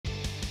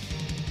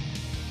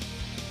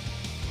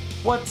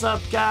What's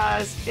up,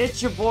 guys?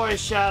 It's your boy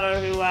Shadow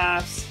Who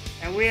Laughs,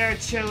 and we are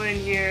chilling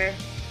here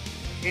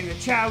in the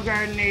Chow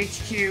Garden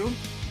HQ,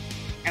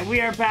 and we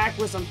are back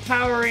with some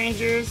Power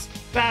Rangers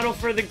Battle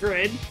for the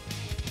Grid.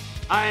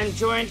 I am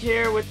joined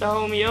here with the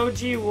homie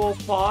OG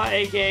Wolfpaw,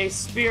 aka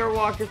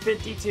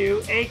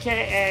Spiritwalker52,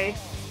 aka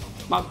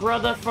my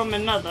brother from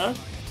another,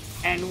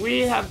 and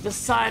we have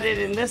decided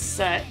in this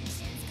set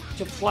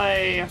to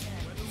play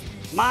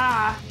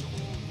my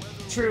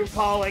true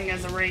calling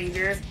as a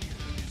ranger,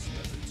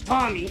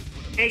 Tommy,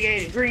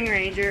 aka the Green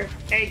Ranger,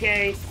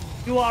 aka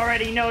you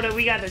already know that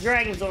we got the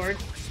Dragon Zord,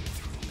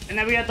 and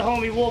then we got the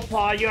homie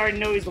Wolfpaw. You already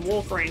know he's the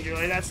Wolf Ranger.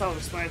 Like, that's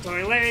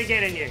self-explanatory. Larry,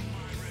 get in here.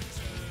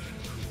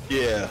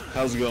 Yeah,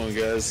 how's it going,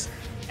 guys?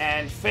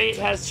 And Fate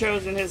has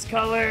chosen his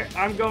color.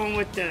 I'm going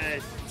with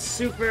the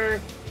Super,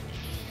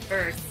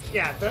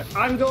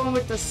 I'm going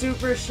with the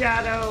Super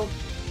Shadow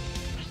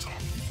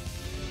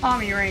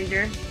Tommy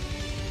Ranger.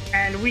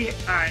 And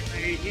alright,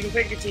 you can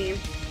pick your team.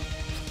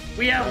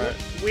 We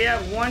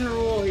have one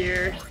rule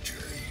here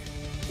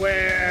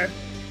where,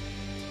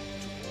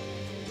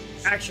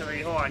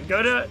 actually, hold on,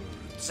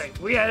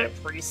 we edit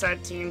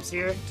preset teams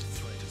here?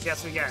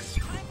 Yes, we can.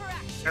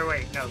 Or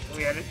wait, no, can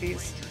we edit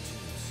these?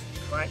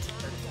 What?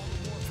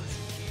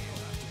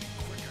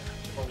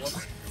 Oh,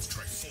 whoops.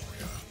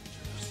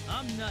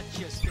 I'm not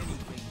just any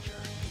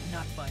ranger,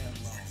 not by a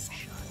long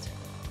shot.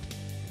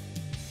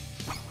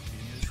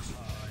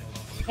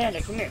 Panda,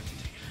 come here.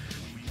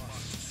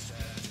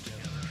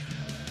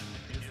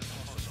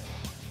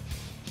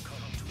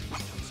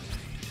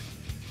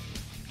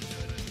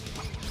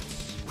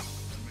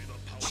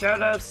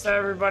 Shoutouts to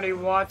everybody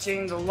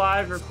watching the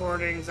live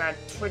recordings at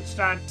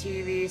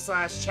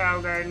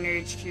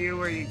twitch.tv/ChowGardenHQ,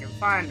 where you can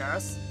find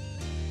us.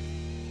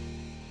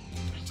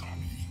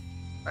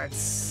 Let's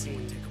see.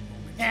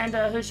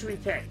 Panda, who should we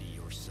pick?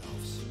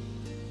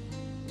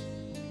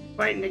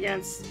 Fighting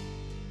against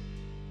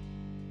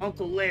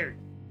Uncle Larry.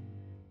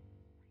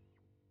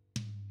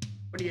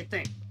 What do you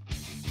think?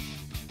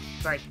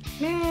 It's like,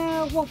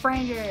 yeah, Wolf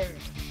Ranger.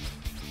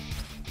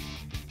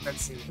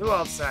 Let's see, who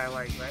else I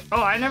like, right?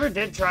 Oh, I never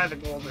did try the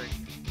Gold Ring.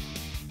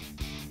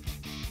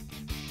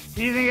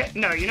 Do you think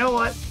no, you know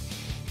what?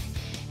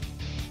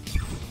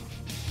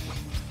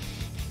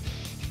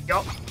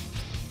 Yup.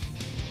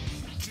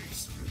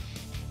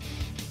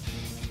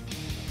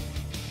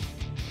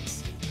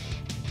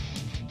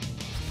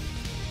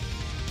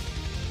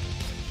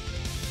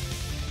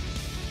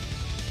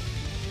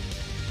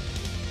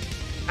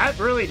 That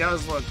really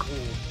does look cool.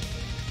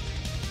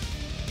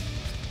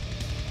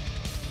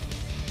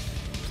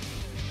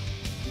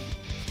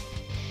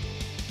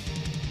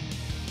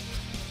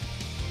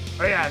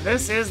 Oh yeah,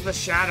 this is the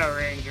Shadow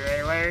Ranger,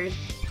 eh, Larry?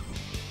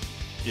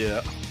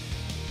 Yeah.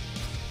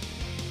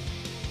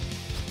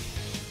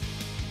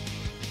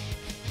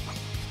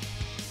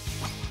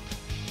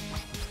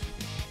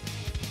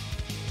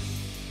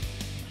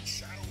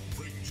 Shadow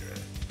Ranger.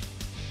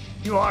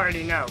 You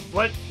already know.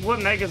 What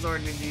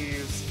Megazord did you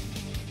use?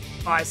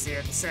 Oh, I see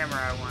it, the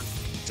Samurai one.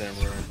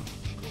 Samurai.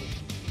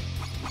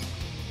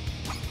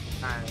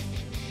 Alright.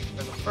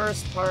 For the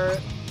first part.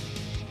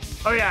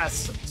 Oh yeah,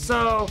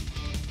 so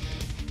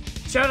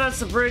shoutouts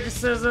to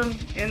Bridgesism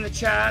in the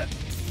chat,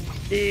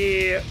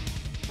 the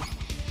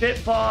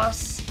Bit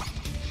Boss,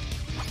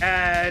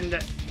 and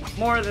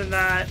more than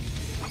that,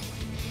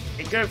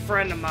 a good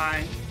friend of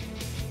mine,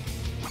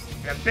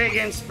 a big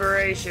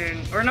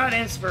inspiration, or not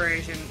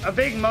inspiration, a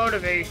big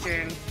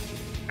motivation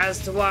as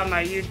to why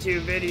my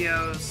YouTube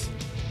videos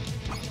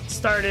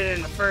started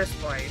in the first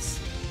place.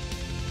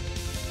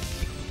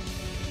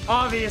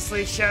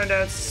 Obviously,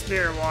 shoutouts to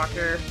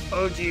Spiritwalker,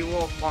 OG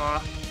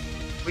Wolfpaw.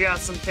 We got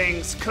some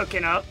things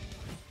cooking up.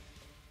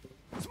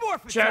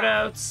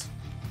 Shoutouts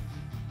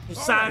to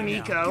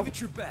Samiko, Give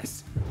it your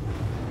best.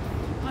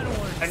 I don't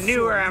want a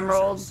newer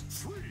emerald,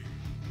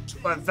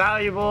 but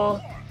valuable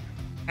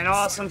and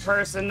awesome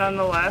person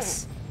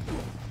nonetheless.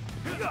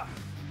 We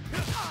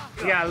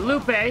got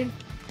Lupe,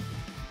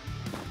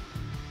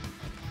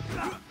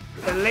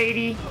 the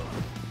lady.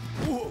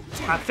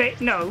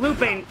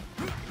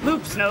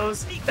 Loop's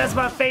nose. That's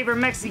my favorite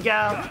Mexi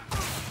gal,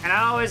 and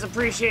I always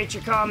appreciate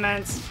your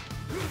comments,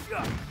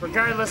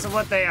 regardless of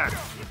what they are.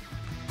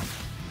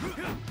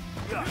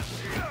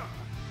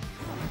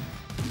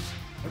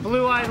 The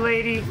blue-eyed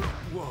lady,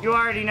 you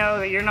already know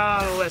that you're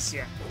not on the list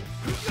yet.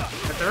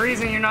 But the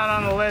reason you're not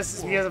on the list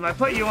is because if I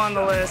put you on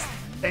the list,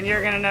 then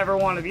you're gonna never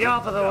want to be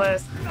off of the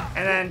list,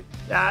 and then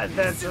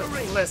that's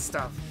list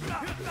stuff.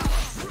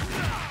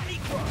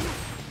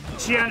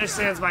 She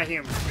understands my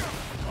humor.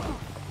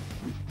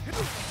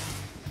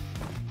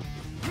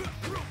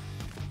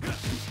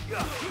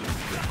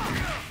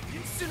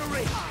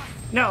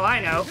 No, I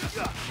know.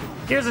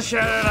 Here's a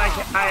shout out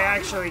I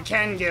actually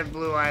can give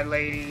Blue-Eyed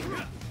Lady.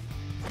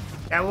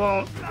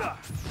 That'll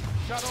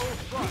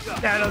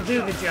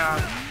do the job.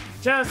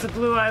 Shout out to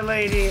Blue-Eyed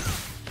Lady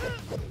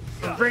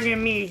for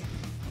bringing me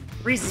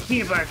Reese's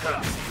Peanut Butter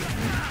Cups.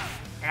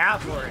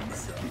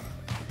 Afterwards.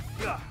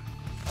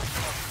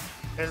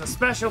 There's a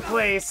special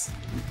place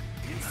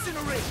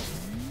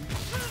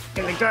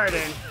in the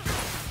garden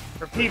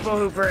for people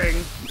who bring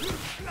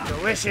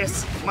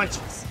delicious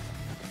munchies.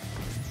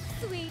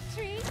 Sweet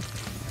treat.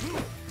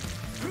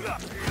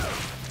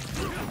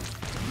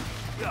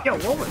 Yo,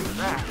 what was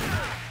that?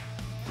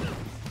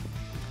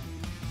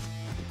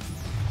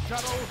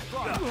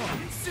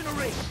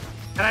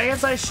 And I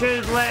guess I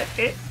should let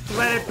it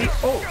be.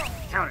 Oh,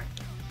 counter.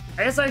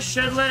 I guess I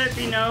should let it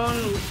be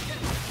known.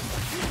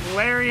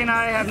 Larry and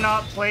I have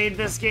not played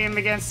this game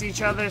against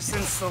each other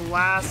since the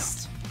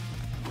last,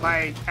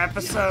 like,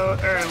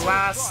 episode or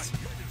last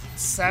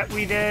set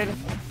we did,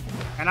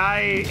 and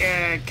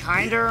I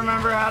kind of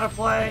remember how to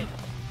play,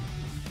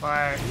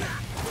 but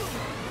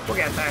we'll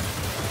get there.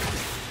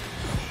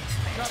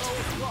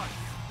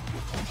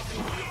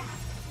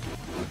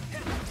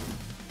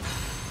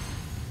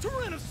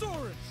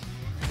 Tyrannosaurus!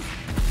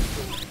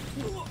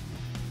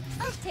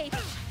 I'll take it.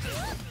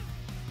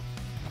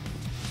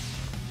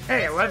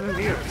 Hey, 11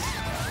 viewers.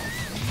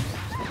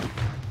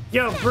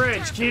 Yo,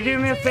 Bridge, can you do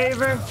me a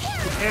favor?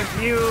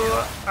 If you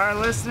are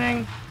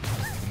listening,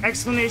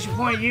 exclamation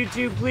point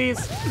YouTube,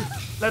 please.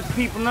 Let the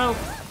people know.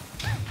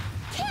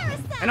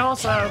 And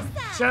also,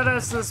 shout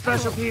outs to the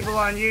special people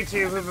on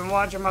YouTube who've been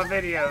watching my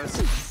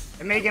videos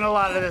and making a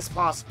lot of this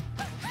possible.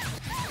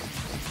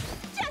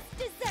 Just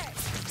dessert.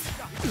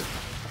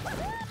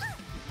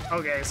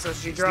 Okay, so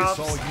she Is drops.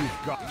 this all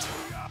you've got?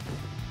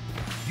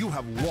 You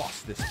have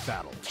lost this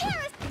battle.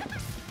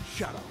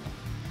 Shut up.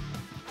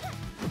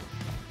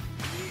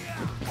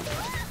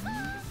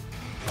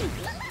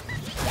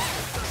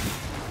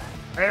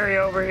 Larry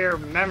over here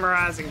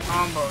memorizing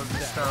combos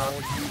and stuff.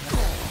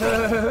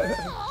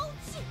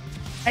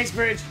 Thanks,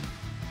 Bridge.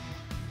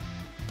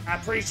 I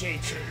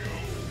appreciate you.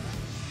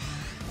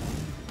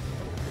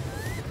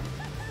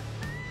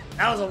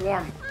 That was a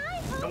warm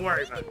one. Don't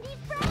worry about it. Be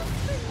friends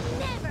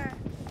forever.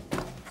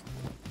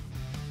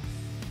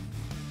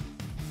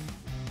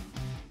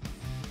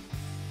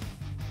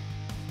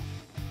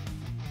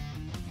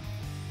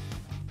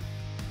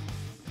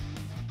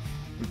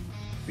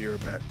 Be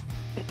right back.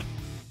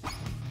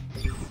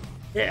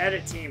 Hit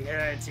edit team, hit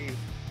edit team.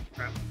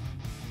 Right.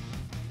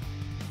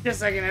 Just a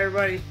second,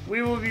 everybody.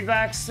 We will be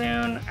back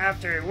soon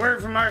after a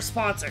word from our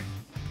sponsor,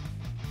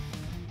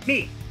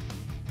 me.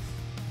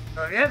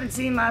 So if you haven't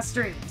seen my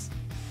streams,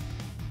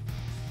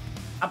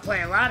 I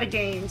play a lot of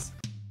games,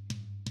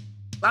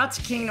 lots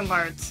of Kingdom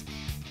Hearts.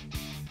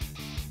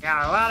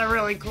 Got a lot of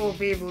really cool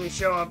people who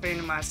show up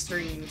into my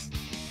streams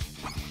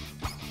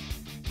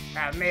that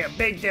have made a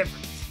big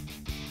difference.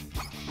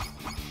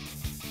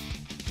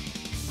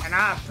 And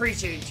I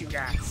appreciate you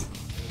guys.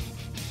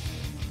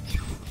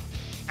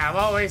 I've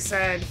always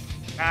said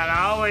that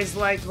I always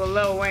liked what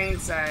Lil Wayne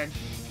said,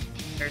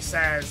 or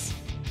says.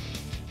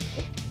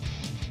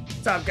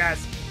 What's up,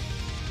 guys?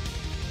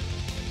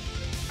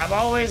 I've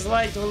always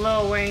liked what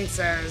Lil Wayne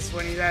says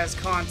when he does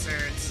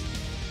concerts.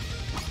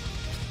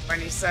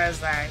 When he says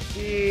that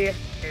he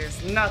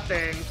is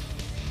nothing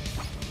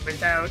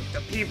without the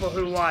people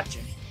who watch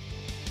it.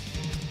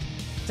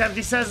 Except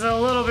he says it a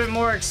little bit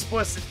more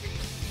explicitly.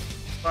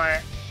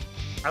 But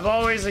I've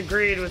always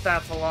agreed with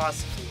that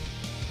philosophy.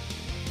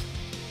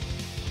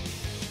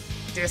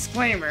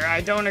 Disclaimer, I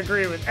don't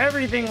agree with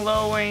everything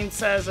Lil Wayne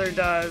says or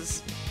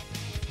does,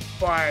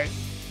 but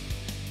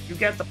you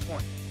get the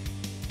point.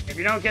 If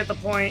you don't get the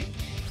point,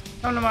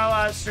 come to my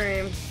live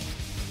stream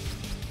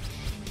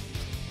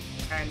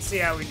and see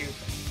how we do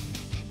things.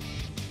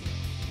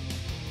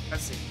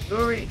 Let's see, who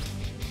are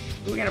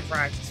we gonna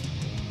practice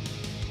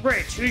with?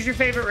 Rich, who's your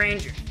favorite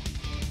ranger?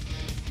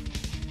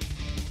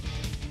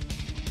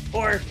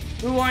 Or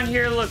who on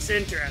here looks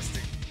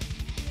interesting?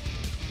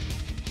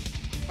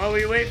 While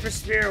we wait for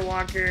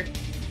Spiritwalker,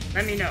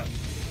 let me know.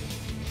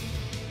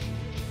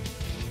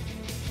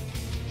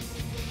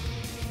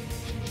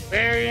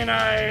 Barry and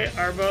I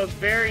are both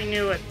very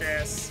new at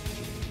this,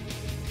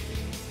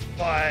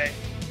 but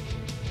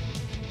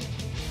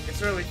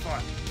it's really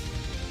fun.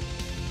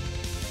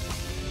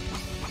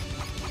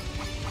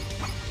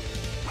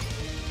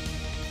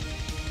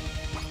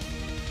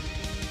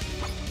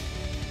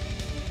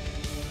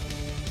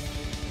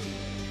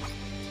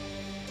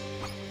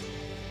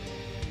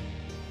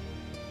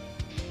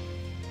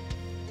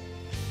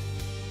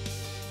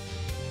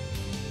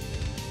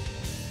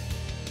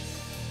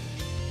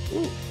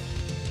 Ooh.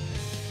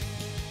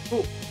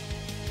 Ooh.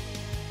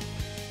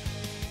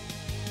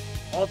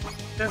 All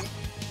this.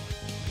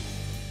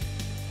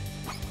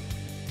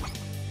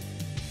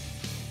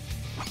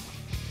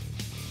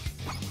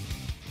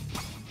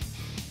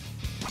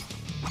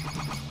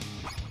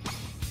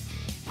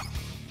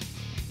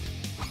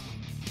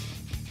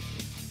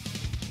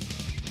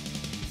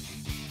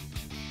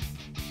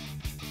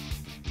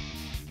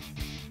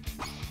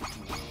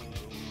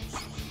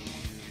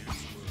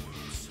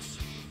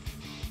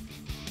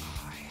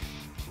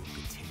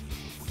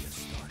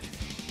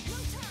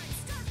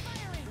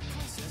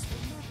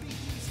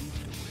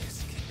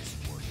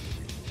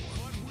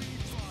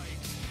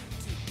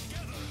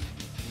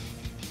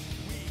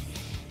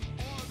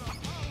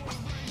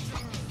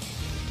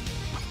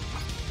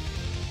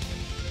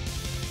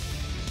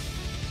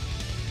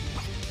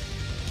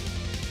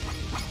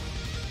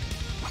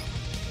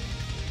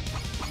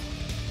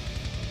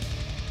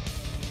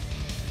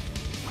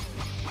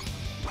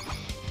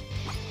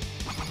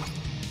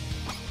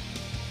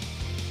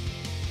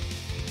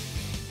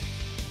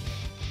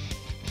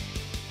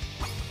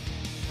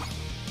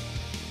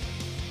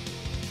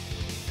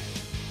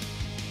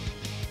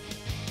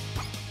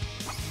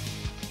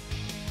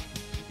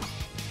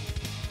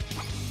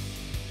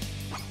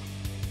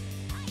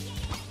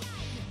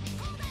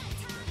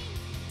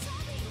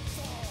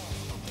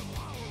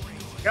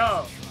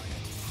 Go.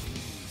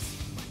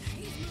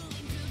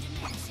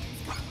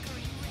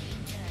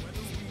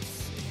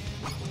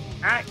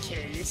 That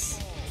case.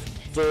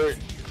 Sorry.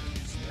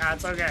 Nah,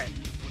 it's okay.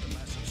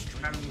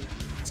 I'm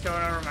just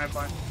going over my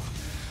plan.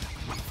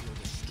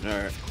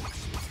 Alright.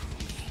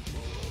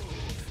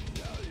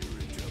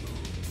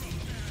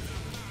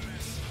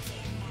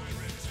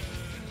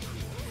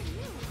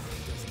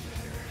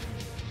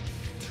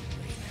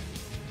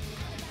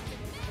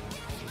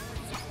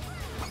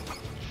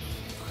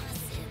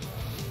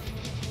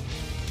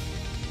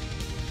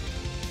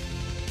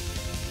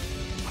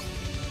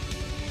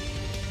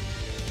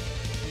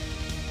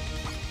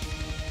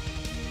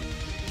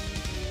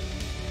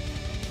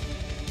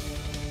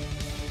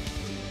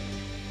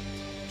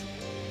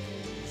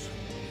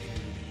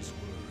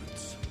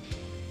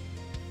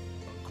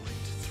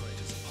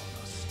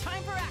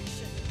 Time for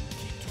action.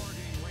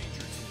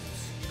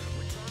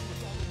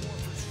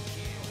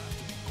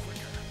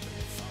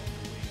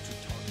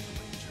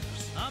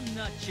 I'm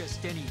not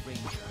just any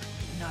ranger,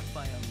 not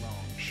by a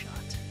long shot.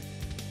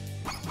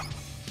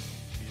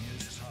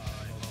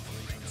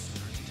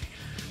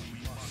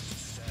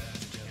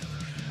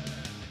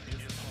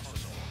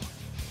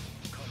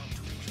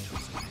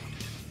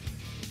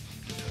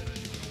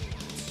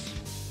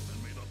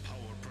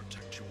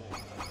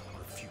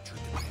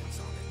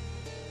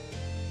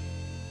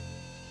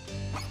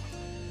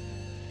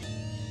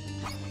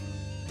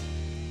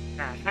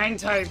 Yeah, hang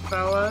tight,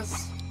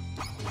 fellas.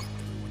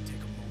 Everyone take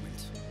a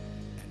moment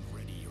and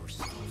ready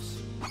yourselves.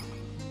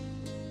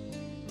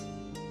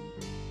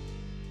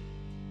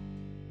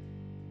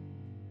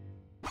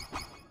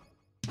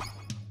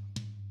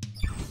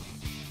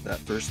 That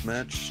first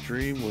match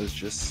stream was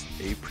just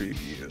a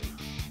preview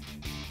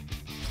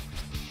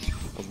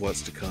of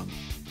what's to come.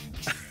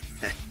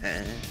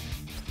 Hang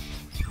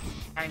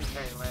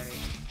tight, Larry.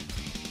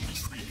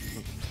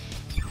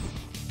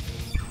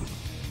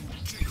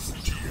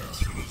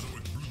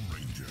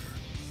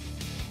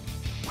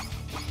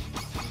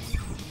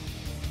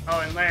 Oh,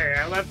 and Larry,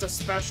 I left a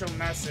special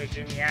message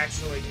in the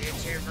actual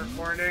YouTube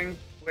recording,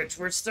 which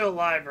we're still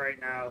live right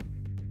now.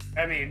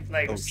 I mean,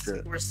 like, Oh,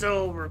 shit. we're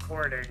still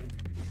recording,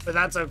 but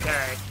that's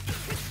okay.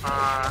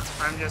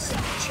 I'm just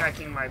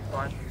checking my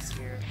buttons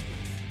here.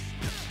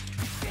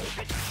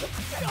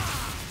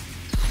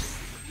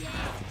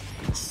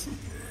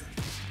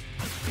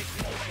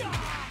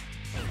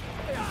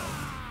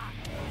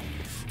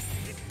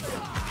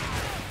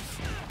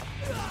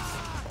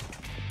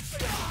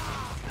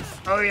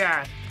 Oh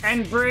yeah,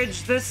 and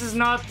Bridge, this is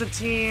not the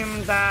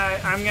team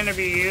that I'm gonna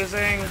be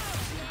using.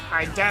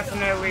 I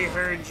definitely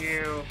heard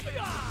you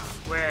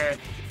with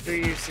who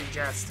you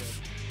suggested.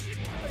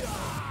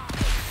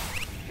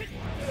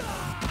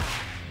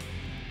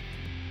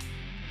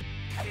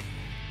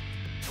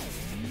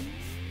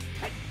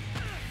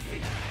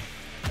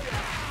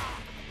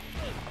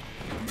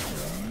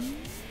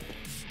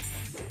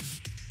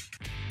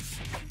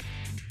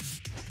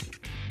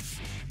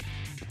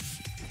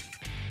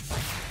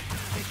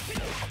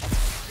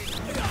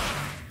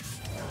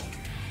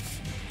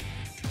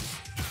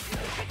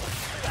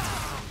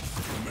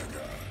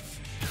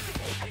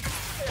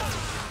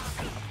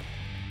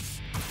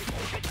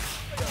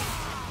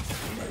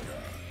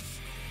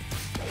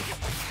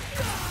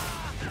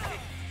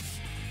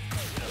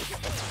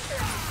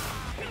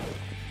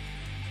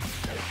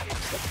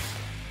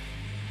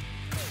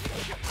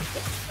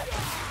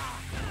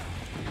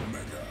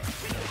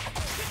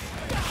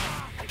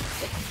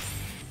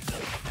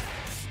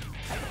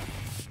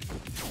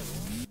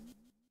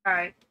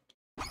 Alright.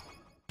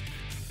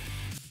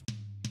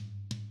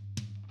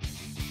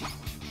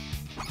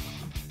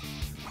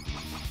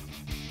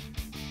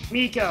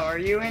 Miko, are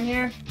you in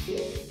here?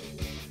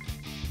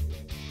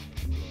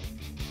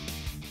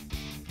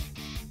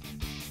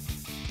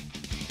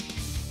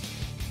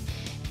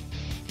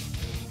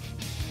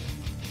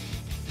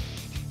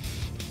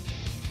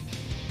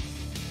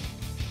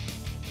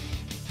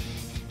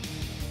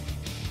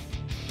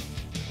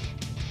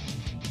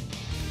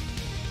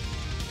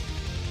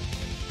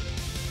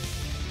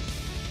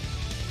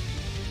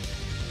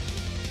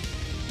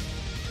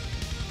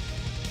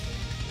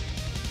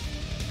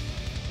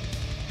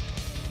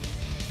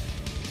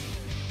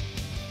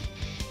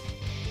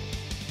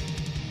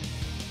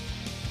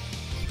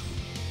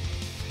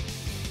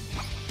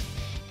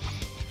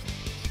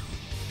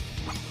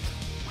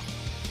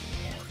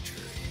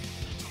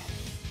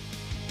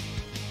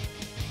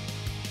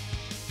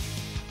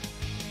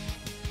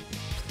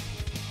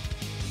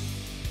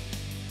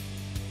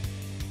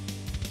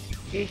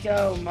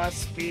 Miko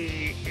must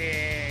be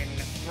in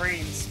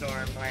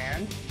Brainstorm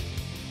Land.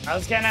 I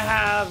was gonna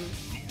have...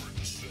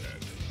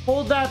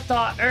 Hold that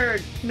thought,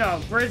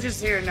 no, Bridge is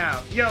here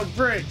now. Yo,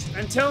 Bridge,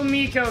 until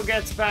Miko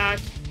gets back,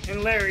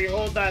 and Larry,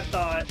 hold that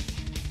thought.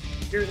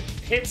 Your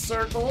hit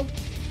circle,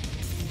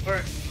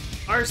 or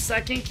our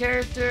second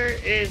character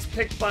is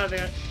picked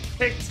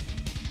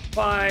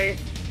by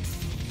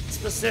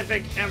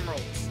specific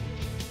emeralds.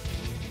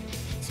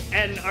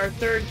 And our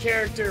third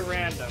character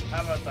random.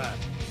 How about that?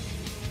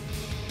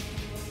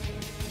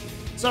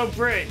 So,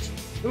 Bridge,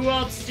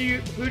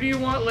 Who do you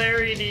want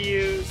Larry to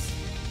use?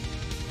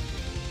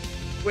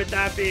 With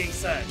that being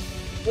said.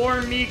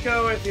 Or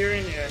Miko if you're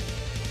in here.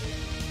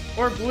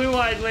 Or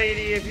Blue-Eyed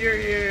Lady if you're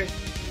here.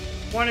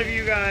 One of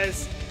you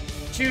guys.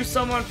 Choose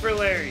someone for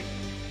Larry.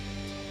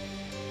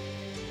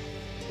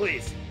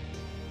 Please.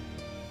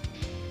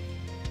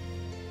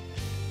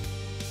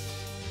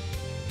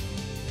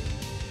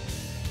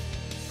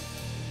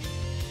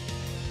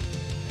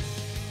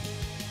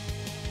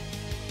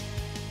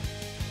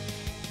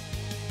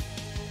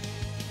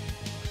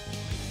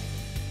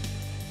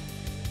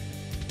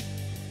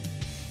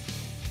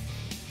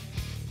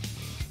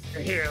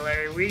 Here,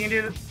 Larry, we can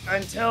do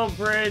until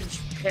Bridge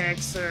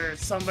picks or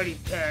somebody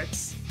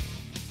picks.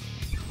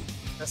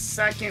 The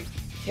second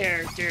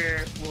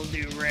character will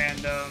do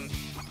random.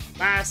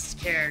 Last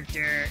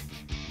character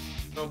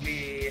will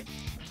be...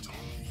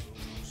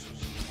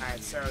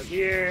 Alright, so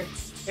here,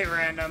 hit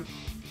random.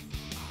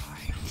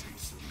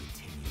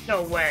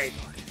 No way.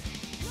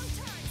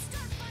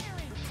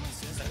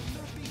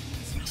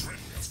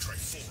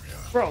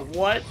 Bro,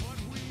 what?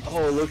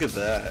 Oh, look at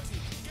that.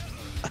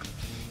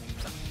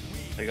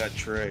 I got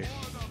Trey.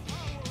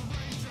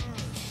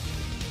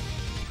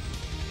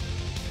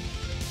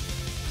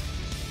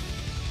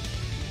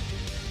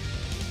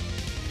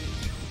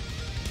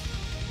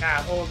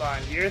 Ah, hold on.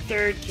 Your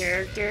third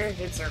character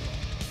hit circle.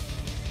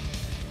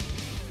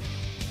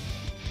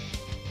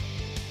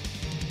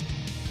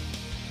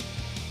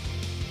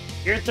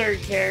 Your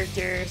third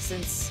character,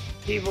 since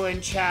people in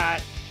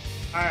chat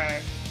are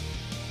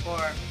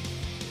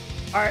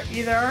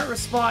either aren't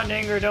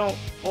responding or don't,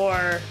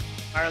 or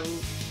are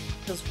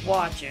just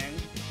watching.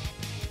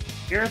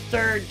 Your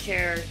third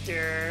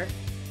character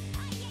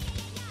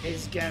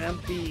is gonna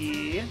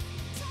be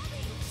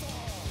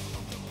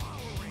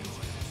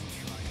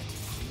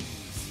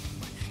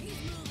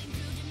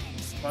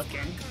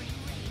looking.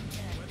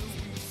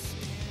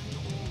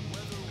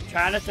 I'm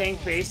trying to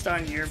think based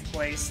on your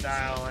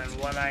playstyle and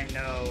what I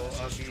know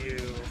of you.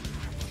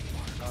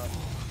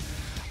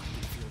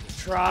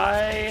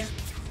 Try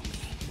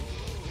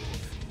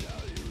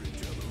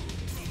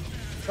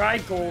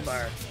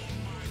Goldar.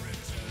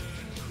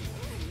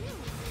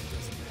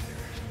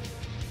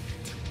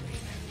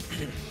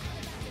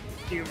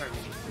 Humor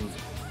me.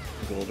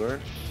 Goldar.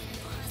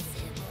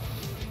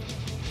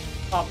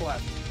 Top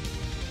left.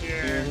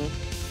 Here.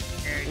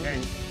 Here,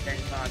 then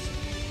caution.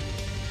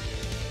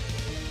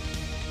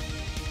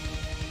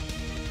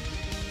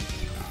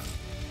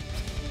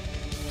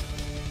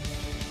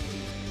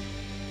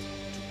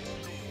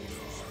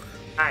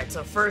 Alright,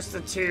 so first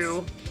the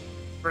two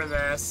for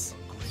this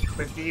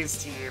with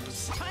these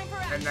teams.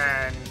 And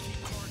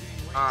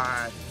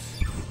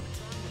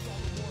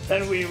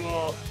then we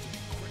will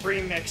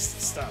remix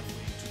stuff.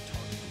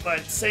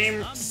 But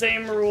same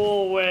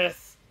rule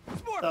with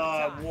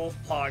the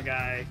Wolfpaw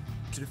guy.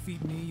 To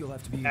defeat me, you'll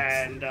have to be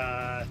and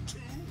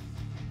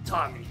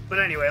Tommy. But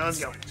anyway, let's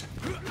go.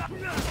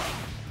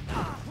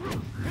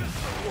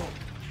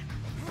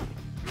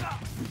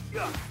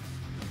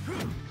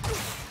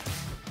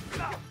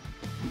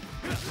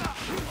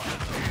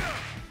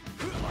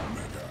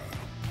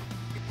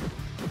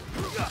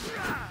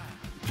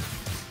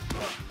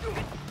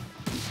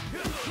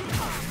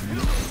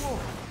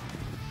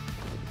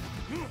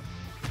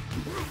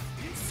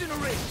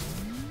 Incinerate!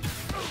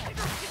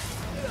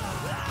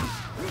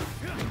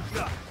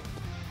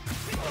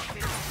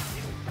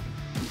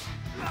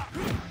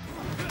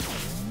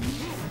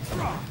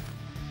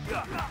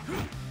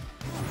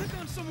 Take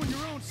on someone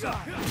your own side.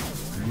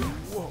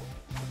 Whoa.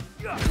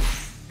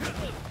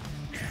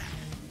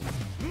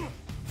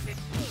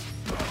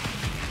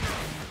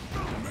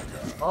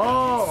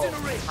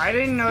 Oh, I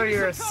didn't know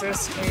your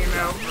assist came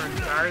out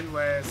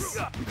regardless.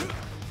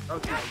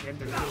 Okay, good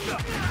to know.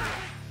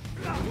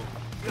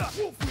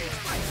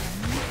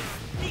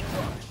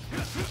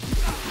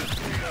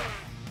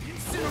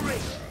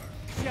 Incinerate!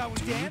 Shall we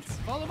dance?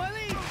 Follow my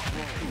lead!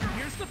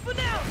 Here's the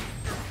finale!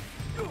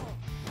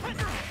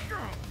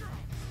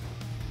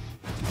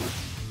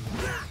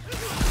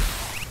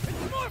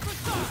 It's Morphin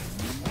time!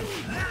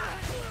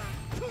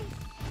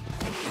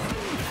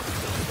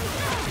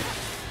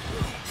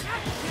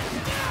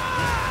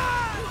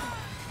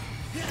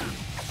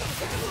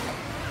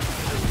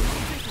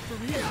 Take it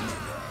from here!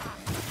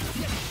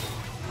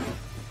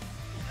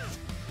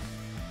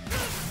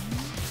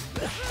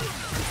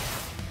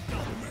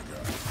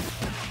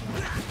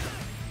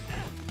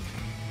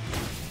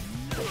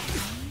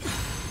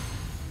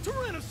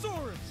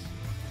 Tyrannosaurus!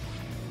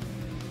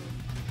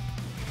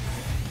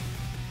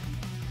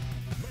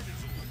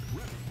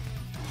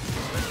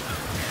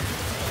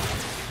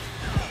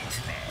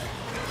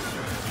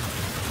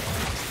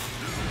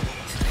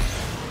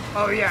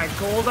 Oh yeah,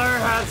 Goldar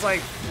has like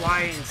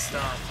flying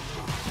stuff.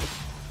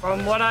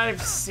 From what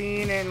I've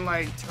seen in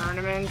like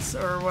tournaments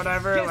or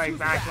whatever, like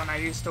back when I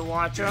used to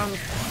watch him,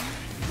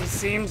 it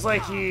seems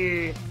like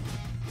he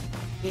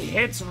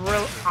hits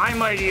real. I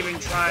might even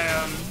try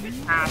him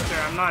after.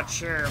 I'm not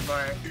sure,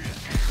 but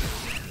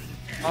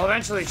I'll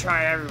eventually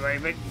try everybody.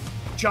 But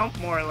jump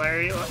more,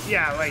 Larry.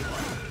 Yeah, like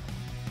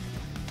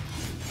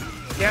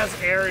He has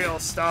aerial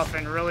stuff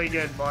and really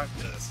good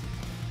buttons.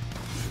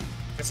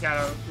 Just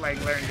gotta,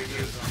 like, learn to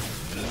use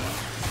them.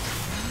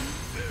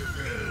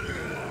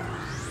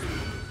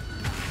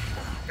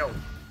 Yo,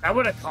 that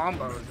would have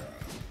comboed.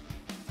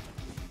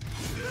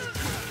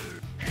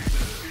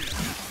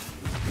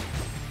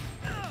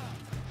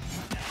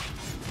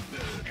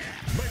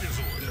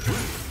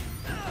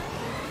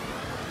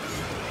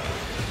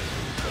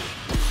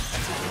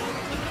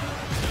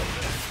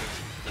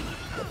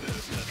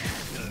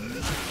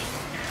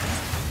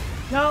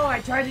 No, I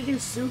tried to do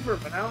super,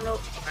 but I don't know.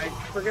 I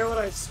forget what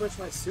I switched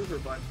my super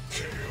button.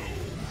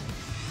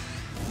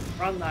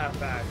 Run that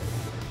back.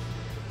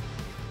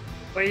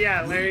 But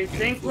yeah, Larry,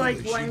 think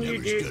like when you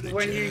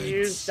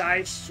use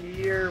Dice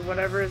G or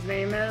whatever his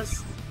name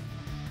is.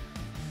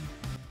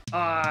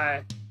 Oh.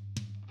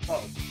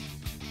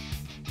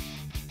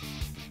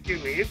 Did you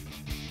leave?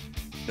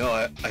 No,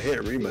 I hit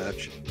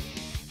rematch.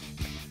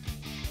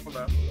 Hold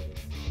up.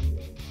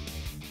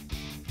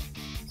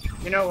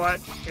 You know what?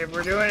 If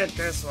we're doing it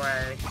this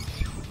way,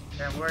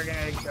 then we're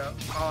gonna go.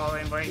 I'll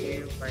invite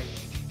you. Like,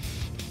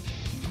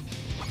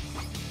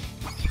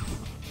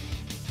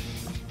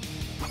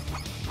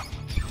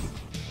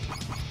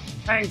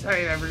 hang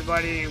tight,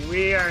 everybody.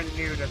 We are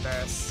new to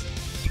this.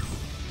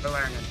 We're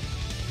learning.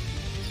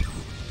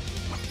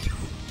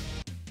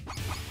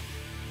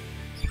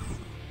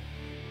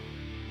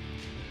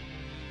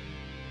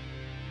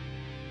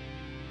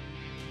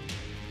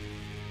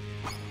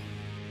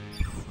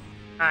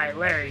 Alright,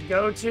 Larry,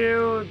 go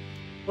to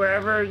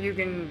wherever you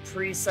can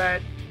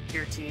preset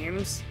your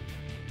teams.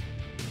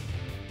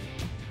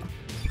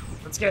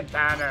 Let's get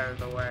that out of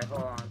the way.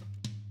 Hold on.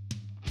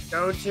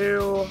 Go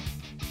to...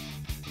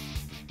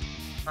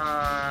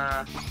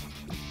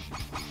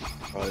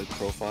 Probably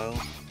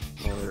profile,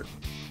 or...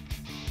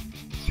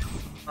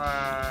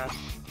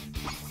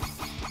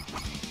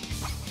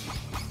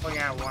 looking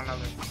at one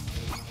other.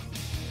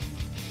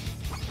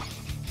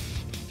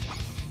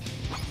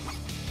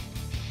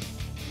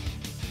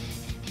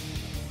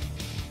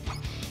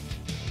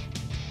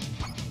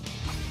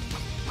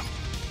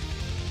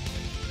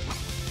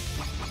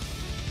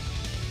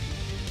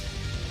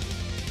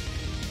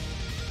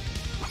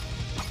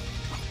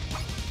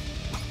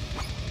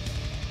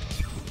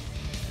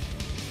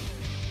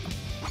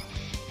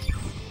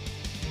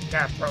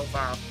 Yeah,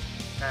 profile.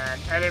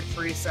 And edit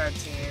preset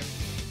team.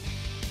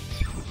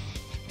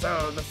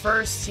 So the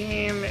first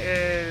team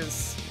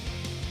is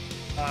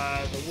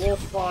the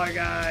Wolfpaw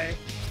guy.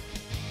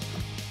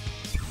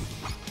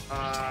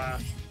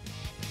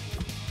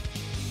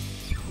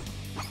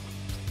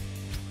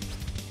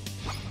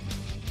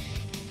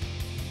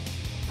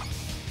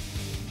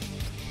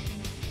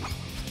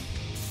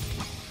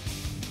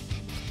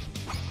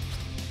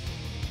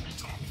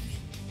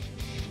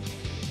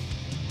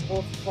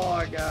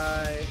 Wolfpaw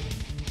guy.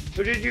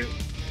 Who did you?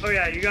 Oh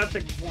yeah, you got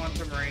the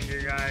Quantum Ranger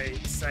guy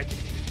second.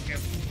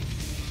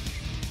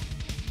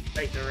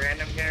 Like the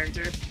random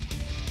character.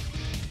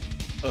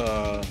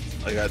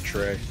 I got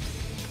Trey.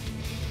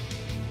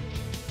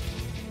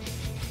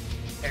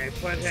 Okay,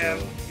 put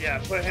him. Yeah,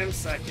 put him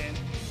second,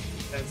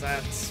 because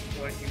that's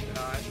what you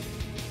got.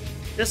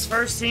 This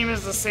first team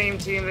is the same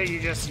team that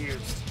you just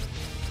used,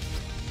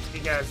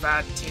 because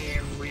that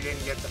team we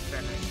didn't get to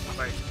finish.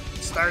 But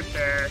start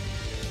there.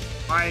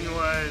 Mine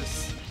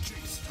was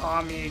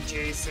Tommy,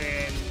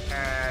 Jason,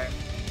 and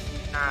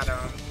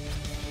Adam.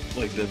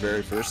 Like the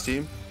very first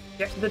team?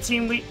 Yeah, the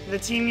team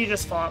you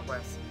just fought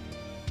with.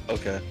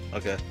 Okay.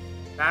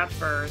 That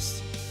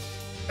first.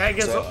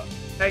 Megazord.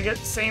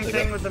 Same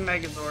thing with the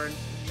Megazord.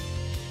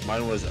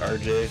 Mine was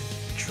RJ,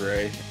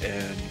 Trey,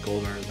 and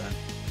Goldar then.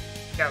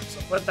 Yep, so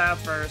put that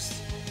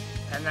first.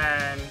 And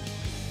then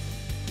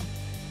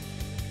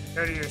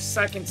go to your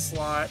second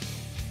slot.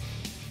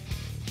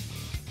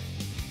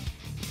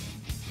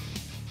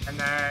 And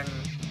then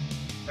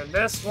for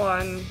this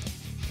one,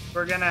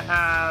 we're gonna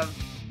have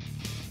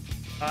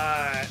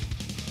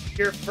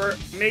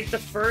make the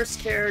first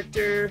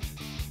character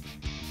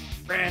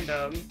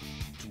random.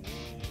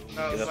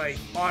 So it's like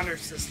honor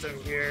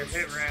system here,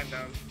 hit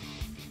random.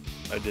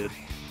 I did.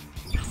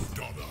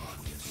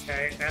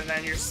 Okay, and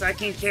then your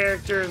second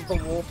character is the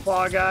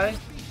Wolfpaw guy.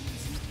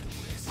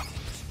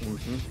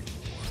 Mm-hmm.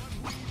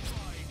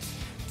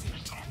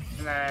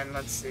 And then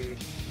let's see.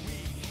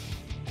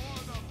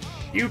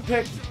 You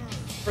picked,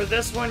 for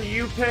this one,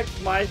 you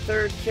picked my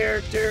third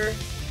character,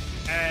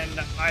 and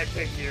I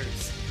picked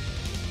yours.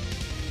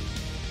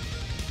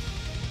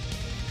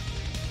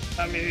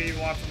 Tell me who you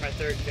want for my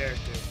third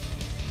character.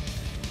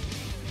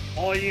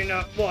 All you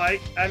know, well,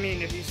 I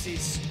mean, if you see...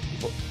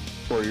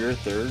 For your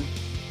third,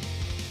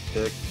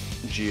 pick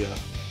Gia.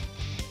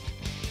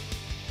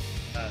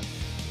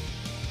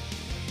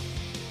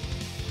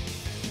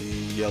 The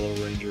Yellow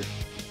Ranger.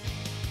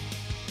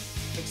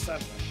 Pick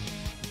seven.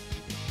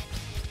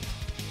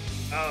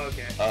 Oh,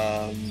 okay.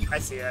 I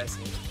see.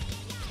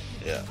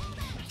 Yeah.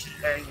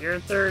 Okay, your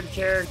third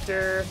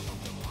character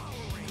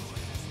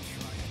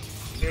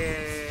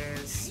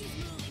is...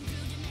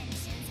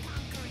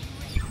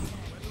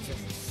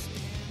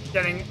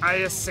 I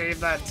just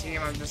saved that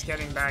team. I'm just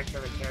getting back to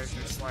the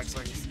character selects.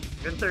 Like,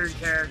 your third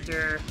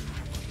character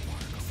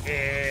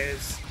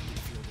is...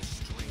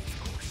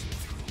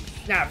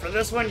 Now, for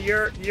this one,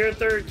 your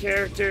third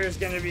character is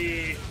going to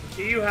be...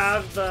 Do you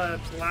have the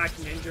Black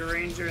Ninja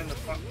Ranger in the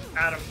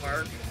Adam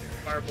Park?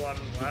 Far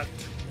bottom left.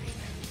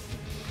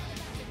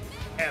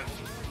 Him.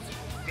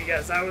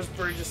 Because that was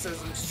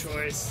Burgessism's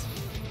choice.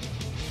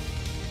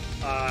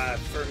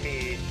 For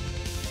me.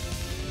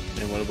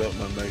 And what about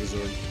my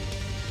Megazord?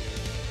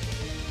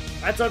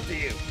 That's up to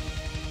you.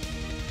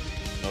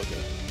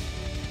 Okay.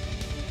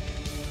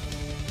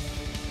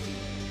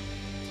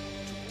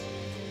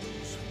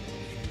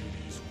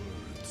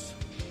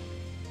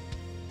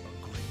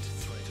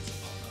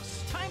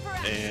 Time for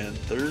action. And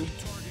third?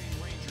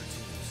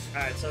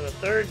 Alright, so the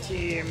third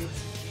team...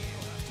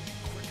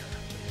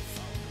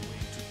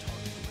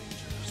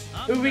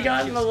 I'm Who we not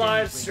got in the just live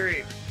any stream?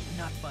 ranger,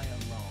 Not by a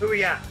long Who we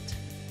got? shot.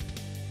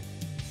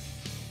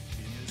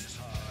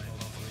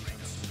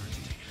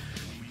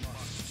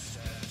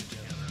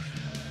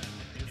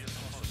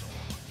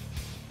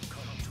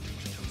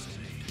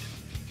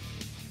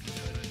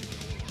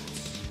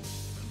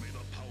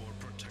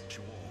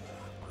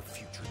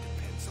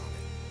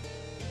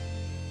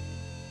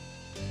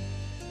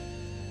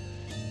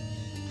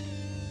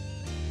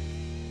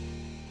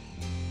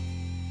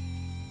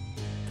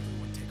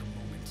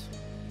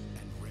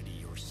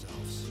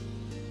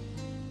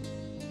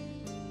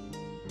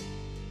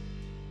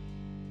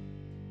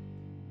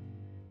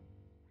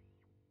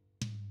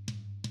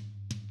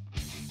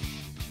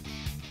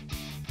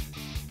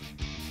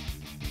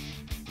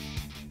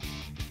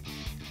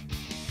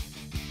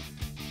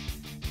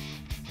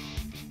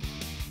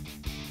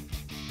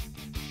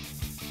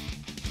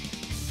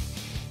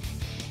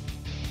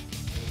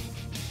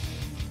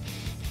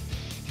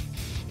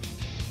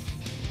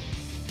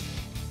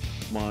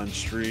 Come on,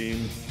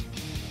 stream.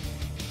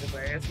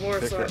 It's more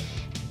Pick so... a-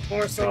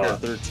 More Pick our so...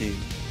 third team.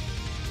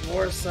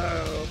 More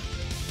so...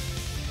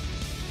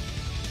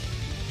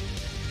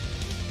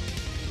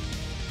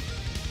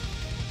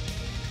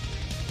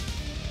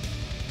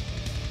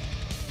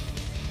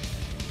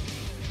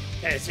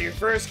 Okay, so your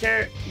first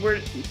character...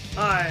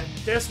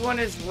 this one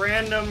is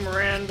random,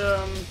 and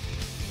then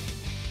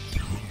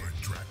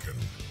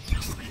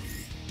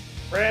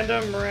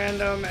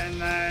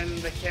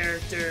the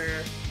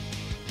character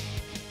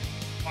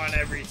on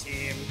every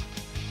team.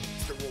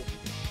 Mr. Wolf.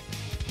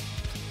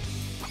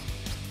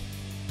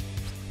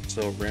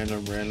 So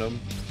random, and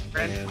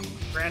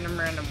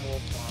Random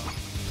Wolfpaw.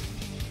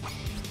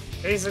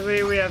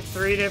 Basically, we have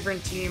 3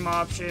 different team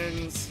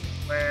options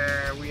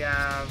where we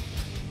have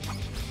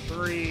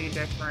 3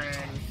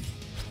 different.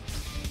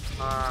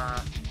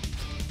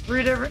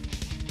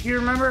 Do you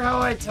remember how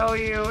I tell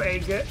you a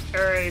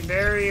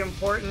very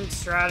important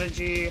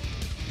strategy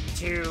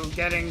to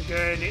getting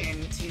good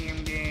in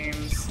team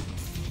games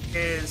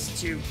is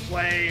to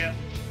play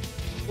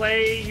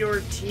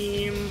your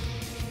team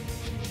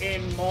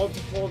in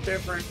multiple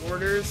different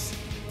orders?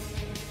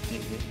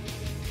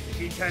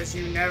 Because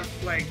you never,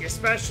 like,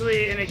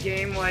 especially in a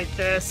game like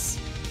this,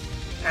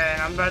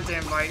 and I'm about to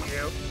invite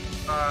you,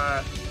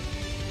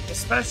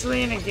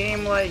 especially in a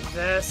game like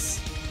this,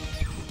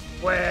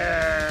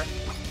 where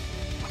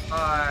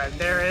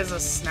there is a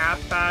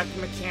snapback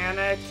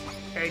mechanic,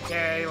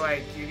 aka,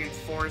 like, you can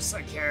force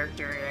a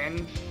character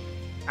in.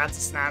 That's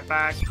a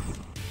snapback.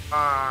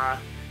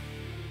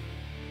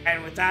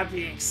 And with that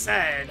being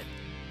said,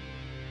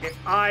 if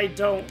I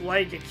don't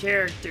like a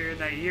character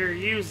that you're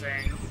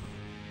using,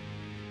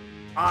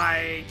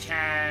 I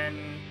can,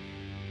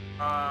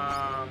 if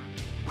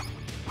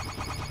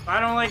I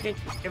don't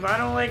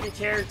like a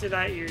character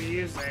that you're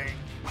using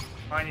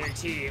on your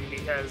team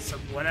because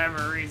of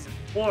whatever reason,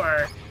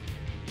 or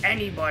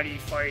anybody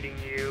fighting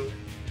you,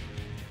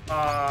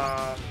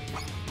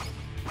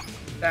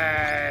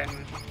 then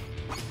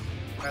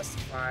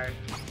specify,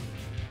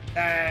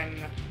 then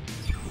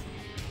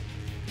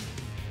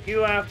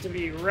you have to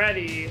be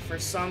ready for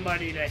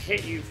somebody to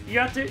hit you. You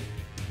have to.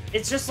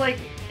 It's just like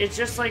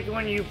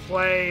when you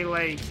play,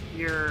 like,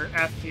 your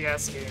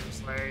FPS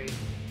games. Like,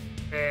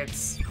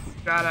 it's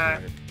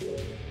gotta.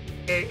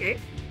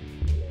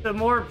 The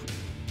more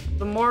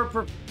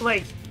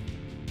like,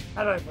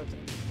 how do I put this?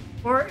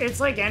 Or it's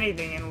like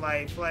anything in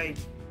life. Like,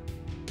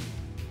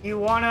 you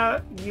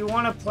wanna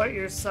put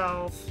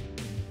yourself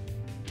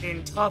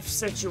in tough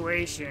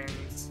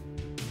situations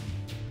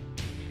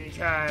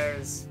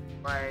because,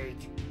 like,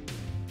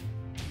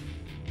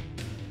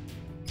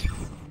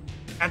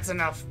 that's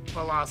enough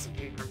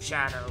philosophy from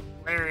Shadow.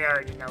 Larry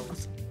already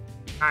knows.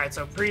 Alright,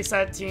 so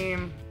preset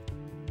team.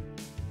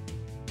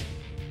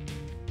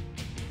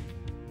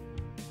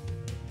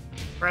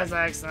 Press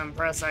X and then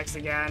press X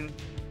again.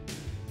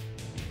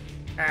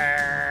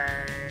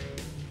 And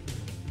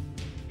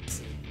let's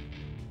see.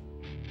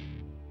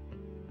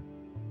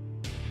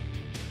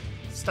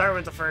 Start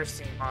with the first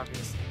team,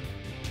 obviously.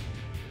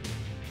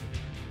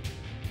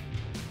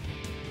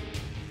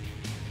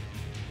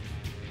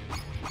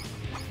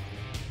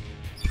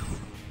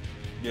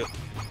 yep.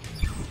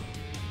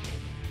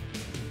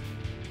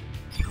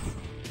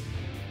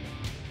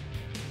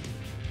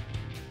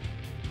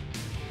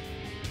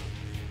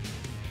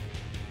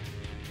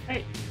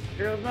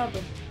 Here goes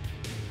nothing.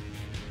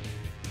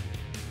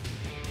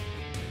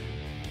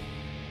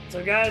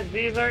 So guys,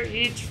 these are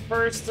each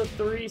first of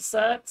 3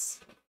 sets.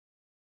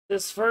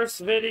 This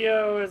first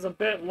video is a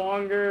bit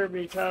longer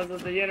because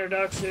of the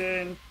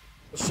introduction,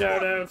 the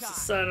shoutouts, the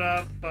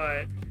setup,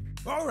 but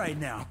All right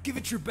now, give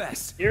it your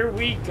best. here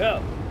we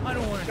go. I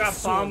don't want to Got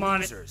bomb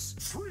on it.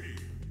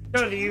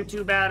 Go to the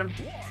YouTube, Adam.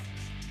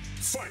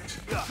 Fight!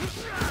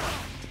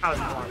 I was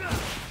wrong.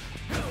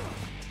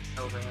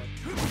 Overhead.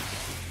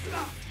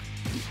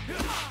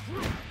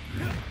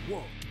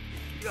 Whoa.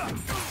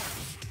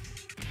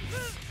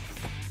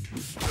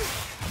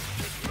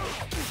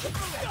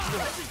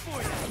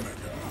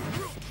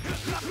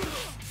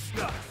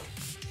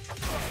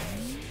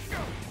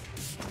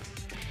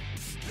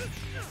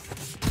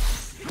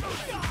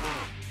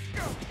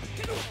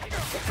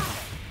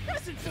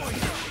 Present for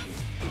you.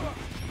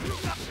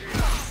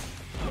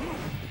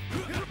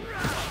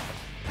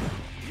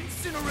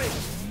 Incinerate.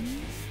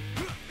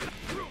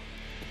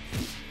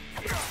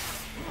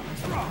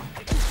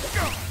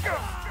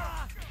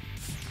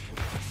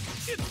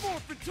 It's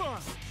morphin'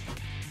 time.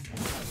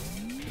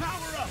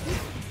 Power up.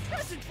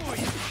 Present for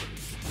you.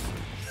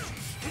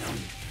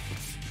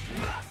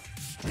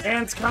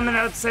 And it's coming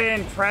out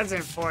saying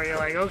present for you,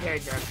 like, okay,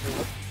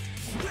 Jeffrey.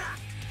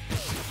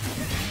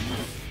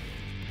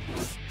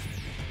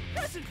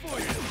 Present for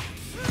you.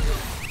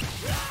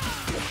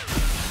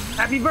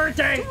 Happy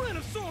birthday!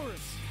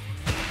 Tyrannosaurus.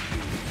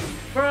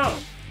 Bro!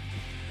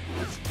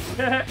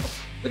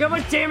 Look how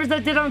much damage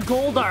that did on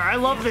Goldar. I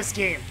love this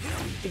game.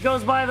 It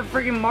goes by the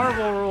freaking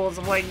Marvel rules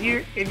of like,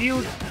 if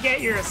you get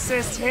your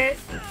assist hit,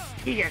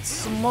 he gets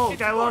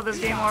smoked. I love this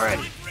game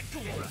already.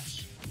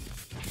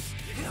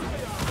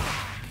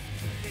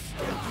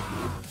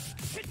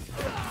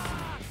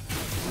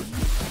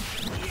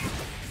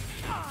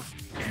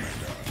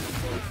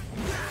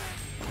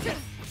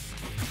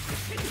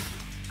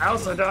 I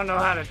also don't know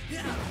how to,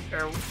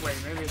 or wait,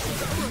 maybe it's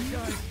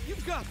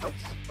You've got this.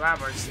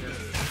 Labyrinth here.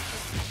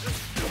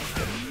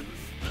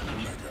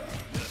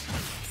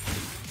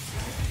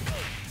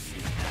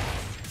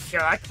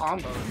 Yeah, I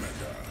combo.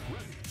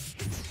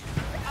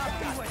 I'll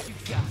do what you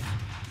got.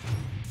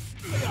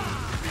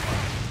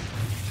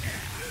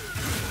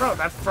 Bro,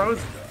 that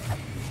froze.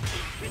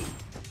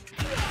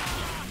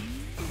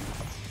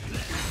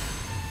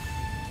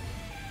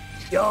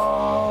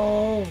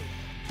 Yo!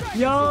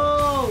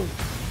 Yo!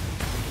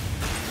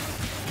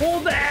 Pull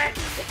back!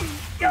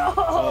 Yo!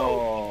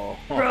 Oh.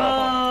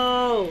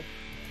 Bro!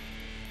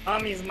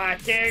 Tommy's my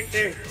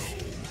character.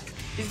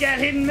 He's got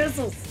hidden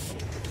missiles.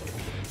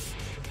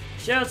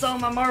 Shouts all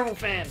my Marvel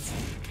fans.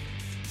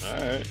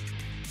 Alright.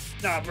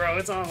 Nah, bro,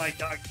 it's on like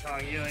Donkey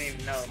Kong. You don't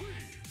even know. 3,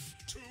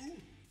 2,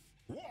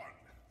 1.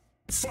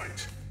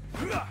 Fight!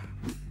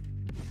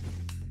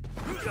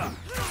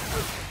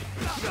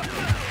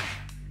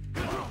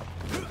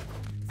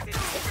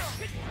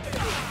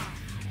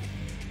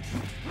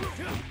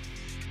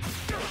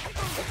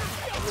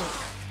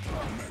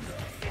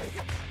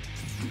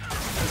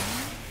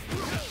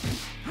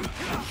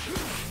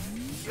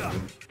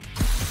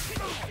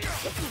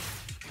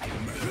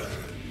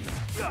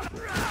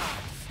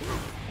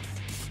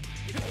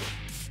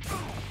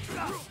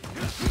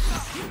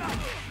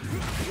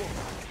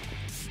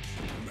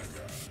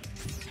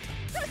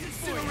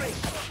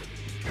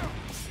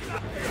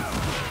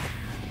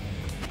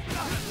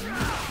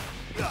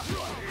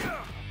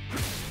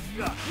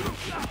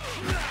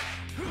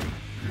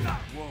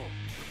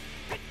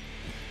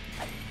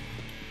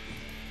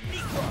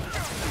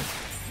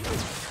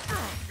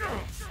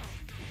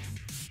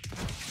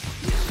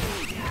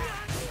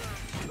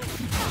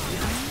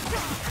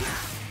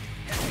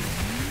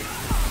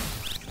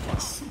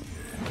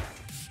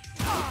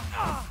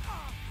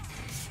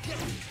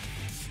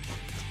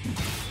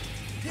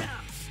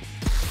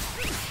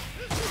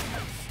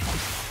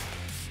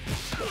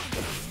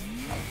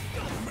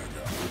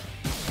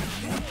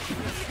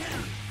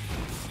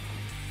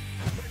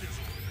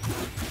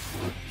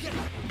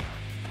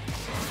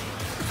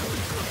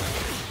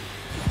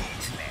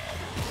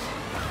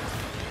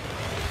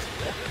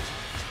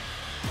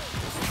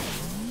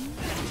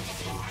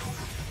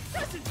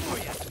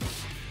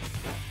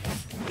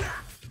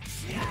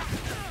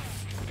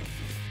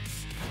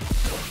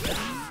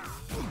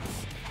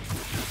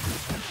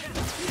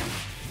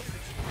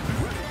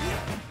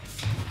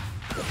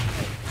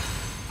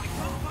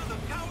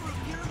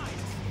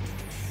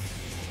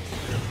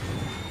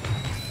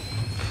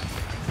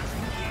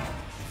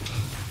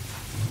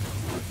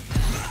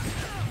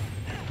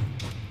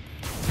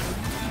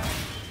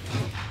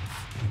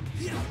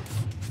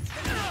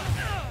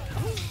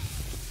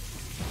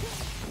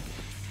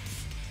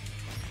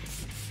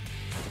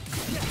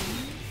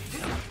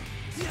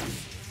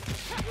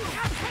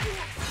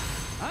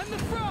 I'm the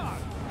frog,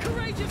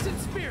 courageous in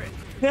spirit.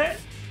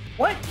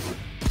 What?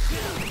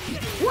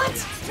 What?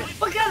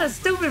 What kind of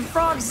stupid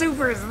frog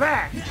super is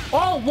that?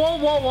 Oh, whoa,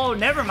 whoa, whoa,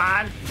 never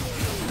mind.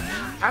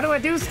 How do I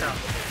do stuff?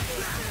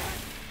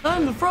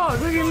 I'm the frog,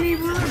 look at me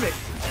ribbit.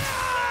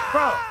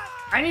 Bro,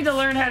 I need to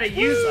learn how to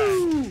use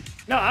that.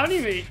 No, I don't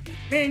even...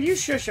 Man, you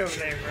shush over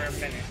there for a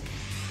minute.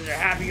 You're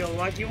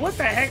happy-go-lucky. What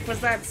the heck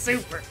was that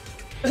super?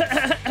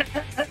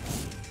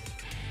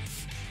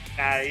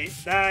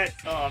 That,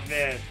 oh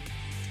man.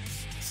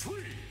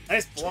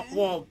 Nice block.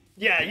 Well,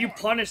 yeah, you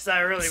punished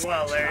that really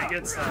well, Larry.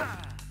 Good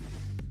stuff.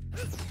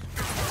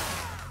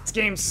 This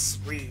game's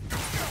sweet.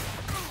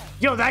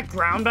 Yo, that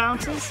ground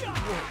bounces?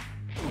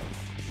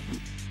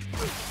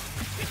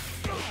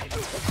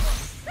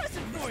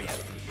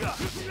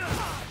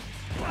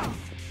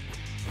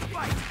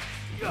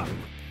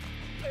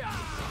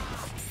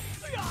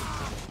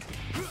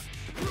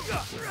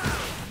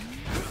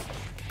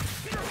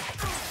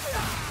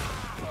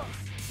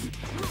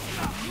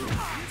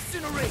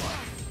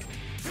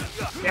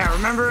 Yeah,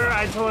 remember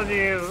I told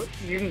you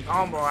you can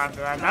combo after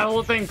that. That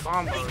whole thing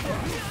comboed.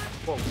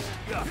 Whoa.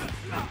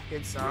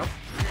 Good stuff.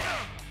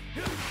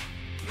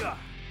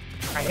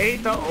 I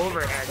hate the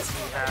overheads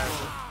he has.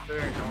 They're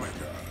annoying.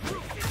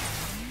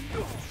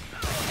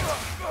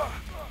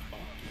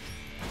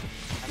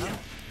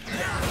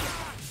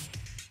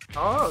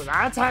 Oh,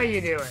 that's how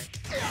you do it.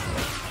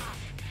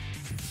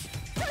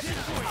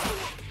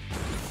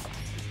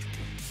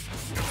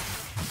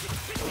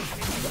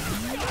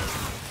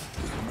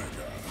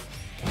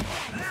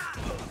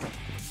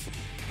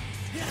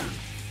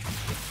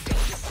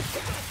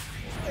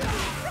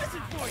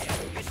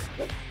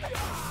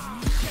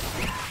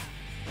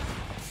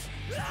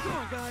 Come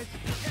on, guys.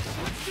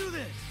 Let's do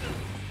this.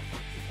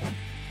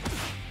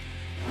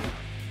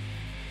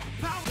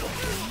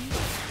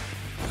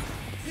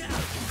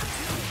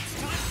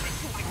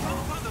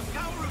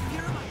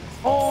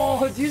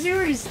 Oh, do you see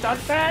where he stuck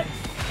that?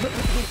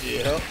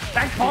 Yeah.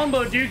 That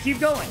combo, dude, keep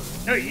going.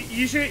 No,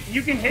 you should.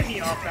 You can hit me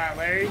off that,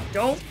 Larry.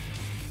 Don't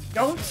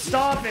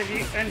stop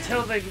if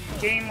until the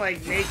game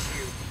like makes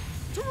you.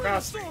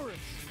 Trust me.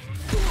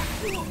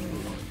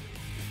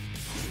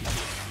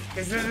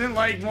 This isn't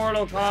like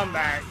Mortal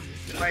Kombat.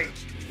 Like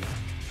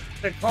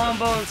the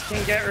combos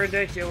can get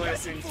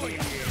ridiculous in team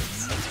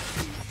games.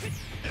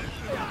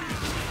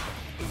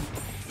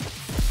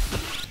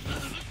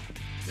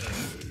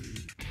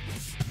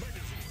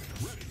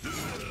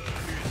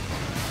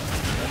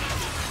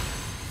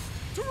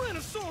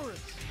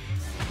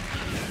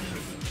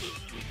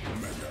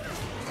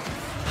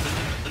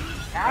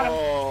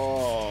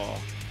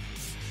 Oh.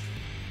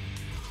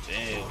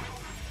 Damn.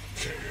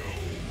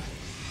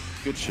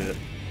 Good shit.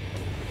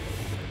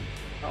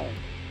 Oh.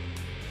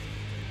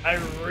 I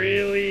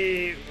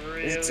really,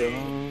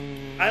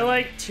 I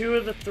like 2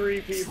 of the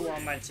 3 people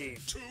on my team.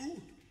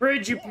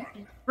 Bridge,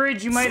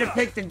 you might have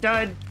picked a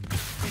dud,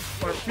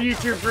 or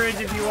future Bridge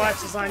if you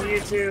watch this on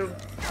YouTube,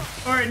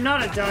 or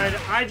not a dud.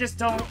 I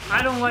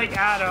don't like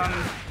Adam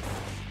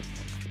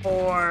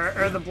or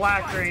the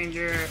Black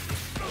Ranger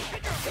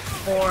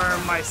for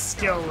my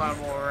skill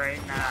level right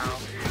now.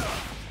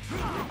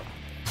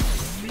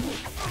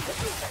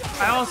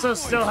 I also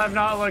still have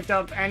not looked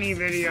up any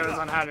videos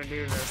on how to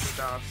do this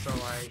stuff, so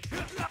like,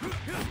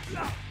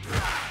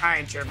 I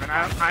ain't tripping.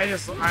 I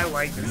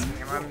like this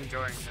game. I'm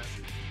enjoying this.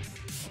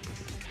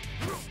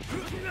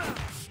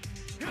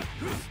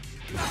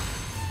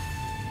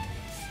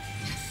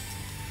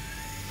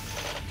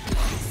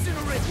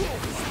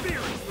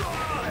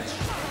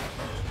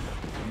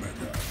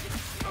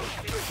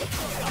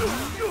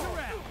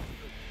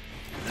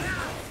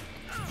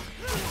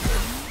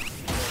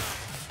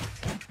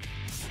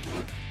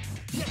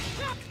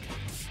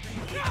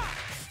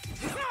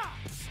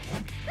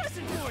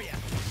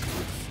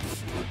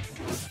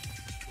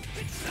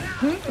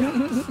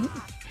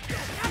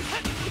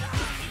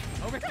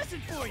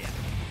 Overcutting for you.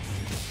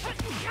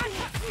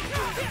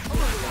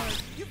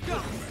 You've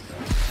got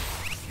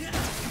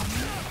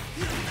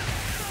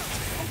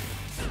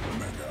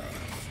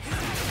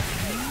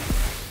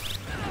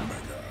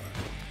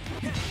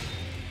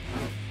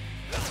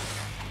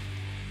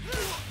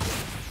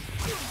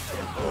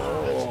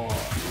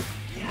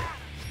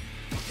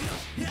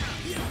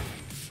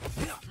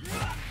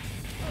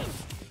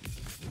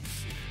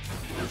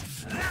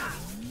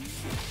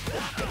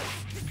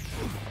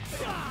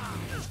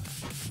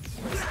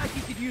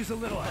use a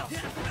little help.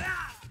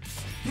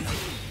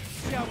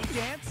 Shall we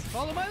dance?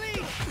 Follow my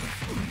lead.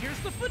 Here's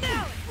the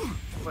finale.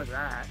 What's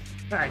that?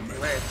 That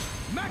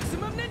glitch.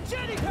 Maximum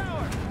ninjetti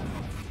power.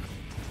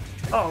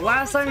 Oh,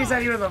 last time he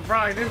said he was a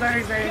frog. This time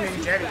he's saying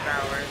ninjetti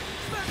power.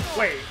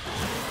 Wait.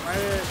 Why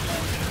did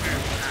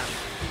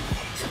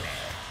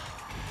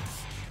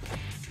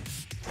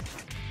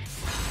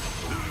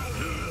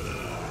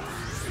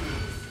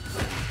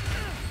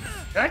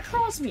that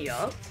cross me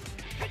up?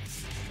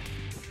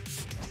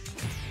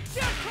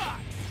 Jackpot!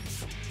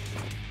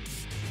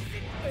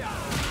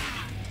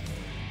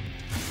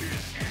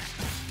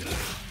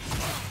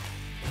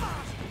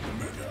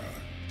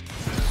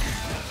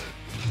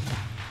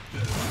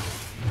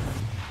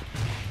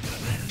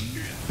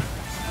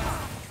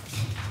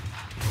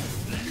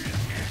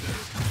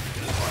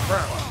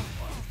 Bro,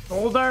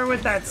 Goldar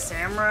with that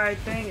samurai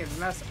thing is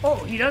messed. Oh,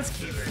 he does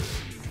keep it.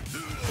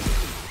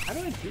 How do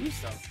I do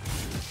stuff?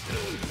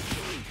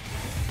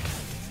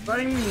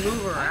 letting me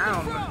move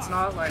around, but it's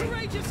not like...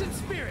 Courageous in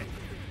spirit.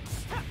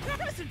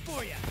 Present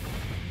for you.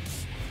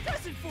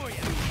 Present for you.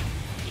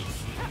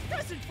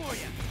 Present for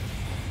you.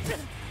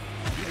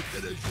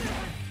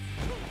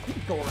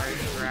 Go right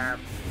and grab.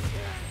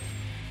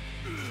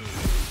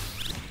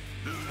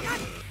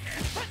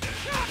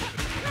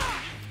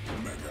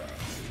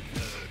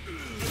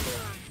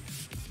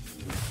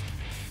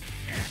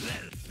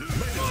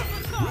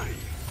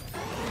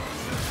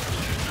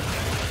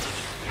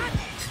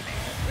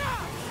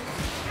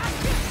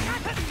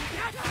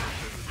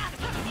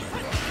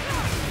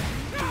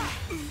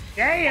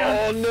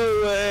 Oh,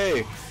 no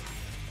way!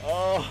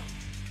 Oh.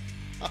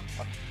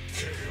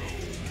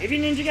 Maybe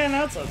Ninja got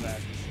out so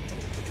bad.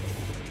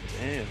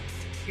 Damn.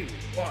 2,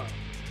 1.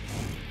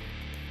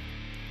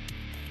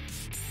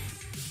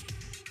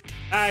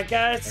 Alright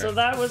guys, so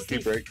that was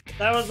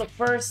the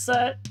first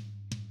set.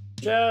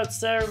 Shout out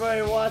to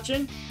everybody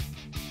watching.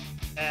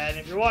 And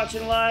if you're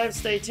watching live,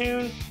 stay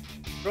tuned.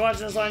 If you're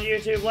watching us on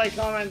YouTube, like,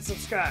 comment, and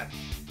subscribe.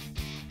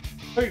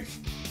 Peace.